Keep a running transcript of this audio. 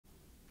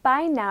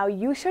By now,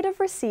 you should have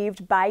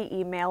received by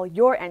email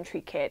your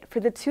entry kit for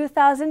the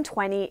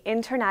 2020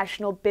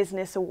 International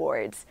Business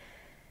Awards.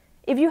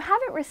 If you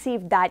haven't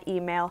received that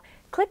email,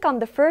 click on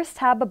the first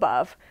tab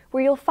above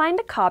where you'll find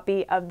a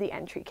copy of the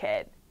entry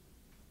kit.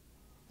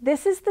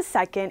 This is the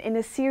second in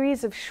a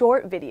series of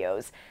short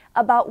videos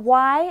about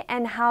why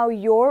and how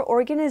your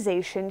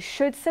organization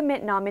should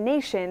submit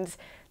nominations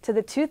to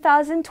the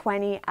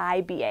 2020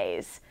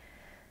 IBAs.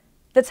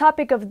 The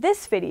topic of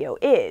this video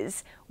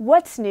is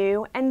what's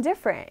new and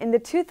different in the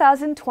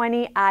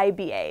 2020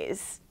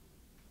 IBAs.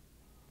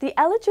 The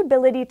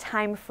eligibility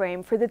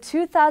timeframe for the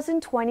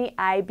 2020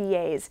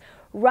 IBAs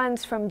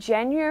runs from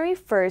January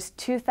 1st,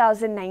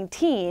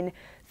 2019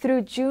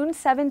 through June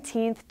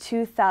 17th,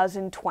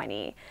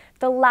 2020,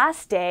 the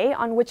last day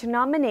on which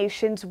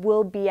nominations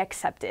will be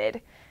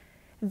accepted.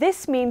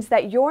 This means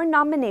that your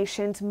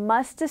nominations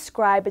must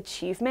describe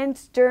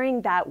achievements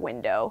during that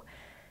window.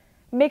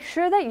 Make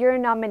sure that your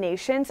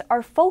nominations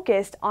are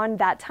focused on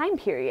that time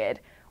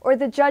period, or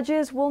the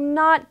judges will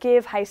not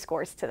give high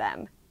scores to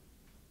them.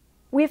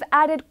 We've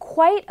added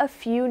quite a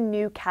few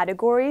new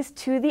categories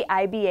to the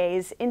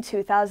IBAs in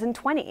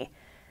 2020.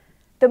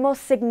 The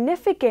most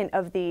significant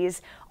of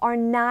these are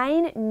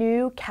 9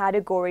 new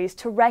categories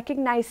to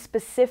recognize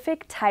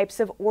specific types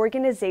of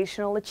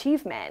organizational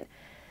achievement.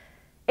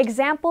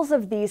 Examples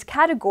of these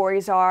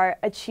categories are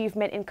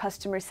achievement in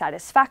customer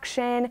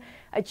satisfaction,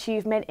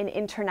 achievement in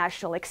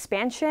international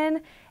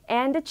expansion,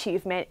 and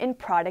achievement in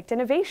product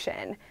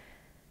innovation.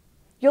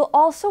 You'll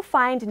also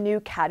find new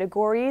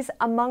categories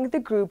among the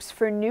groups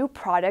for new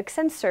products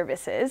and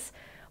services,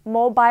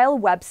 mobile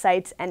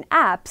websites and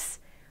apps,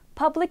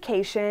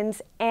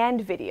 publications,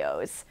 and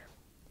videos.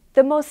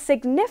 The most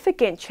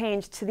significant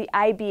change to the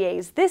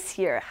IBAs this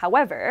year,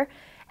 however,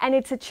 and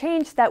it's a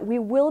change that we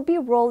will be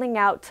rolling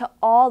out to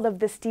all of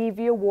the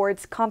Stevie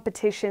Awards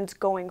competitions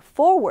going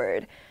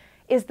forward,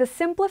 is the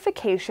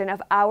simplification of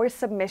our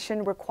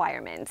submission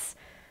requirements.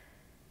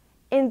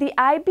 In the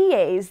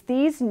IBAs,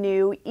 these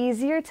new,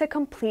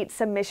 easier-to-complete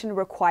submission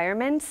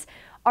requirements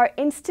are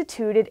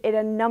instituted in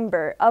a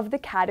number of the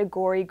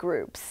category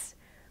groups.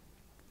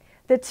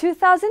 The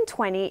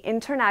 2020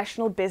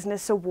 International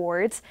Business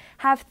Awards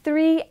have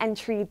 3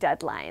 entry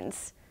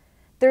deadlines.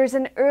 There's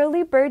an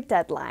early bird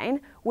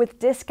deadline with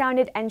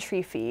discounted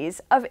entry fees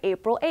of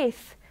April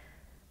 8th.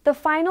 The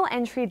final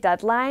entry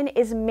deadline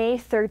is May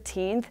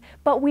 13th,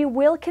 but we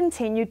will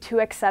continue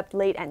to accept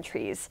late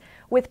entries,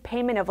 with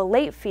payment of a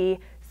late fee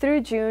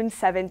through June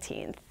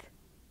 17th.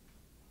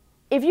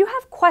 If you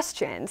have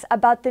questions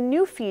about the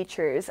new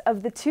features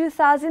of the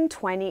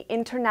 2020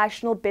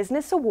 International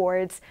Business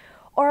Awards,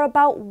 or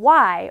about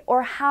why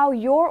or how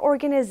your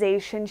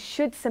organization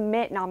should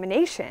submit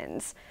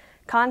nominations,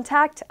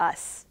 contact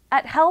us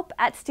at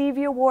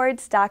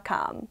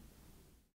help@stevieawards.com.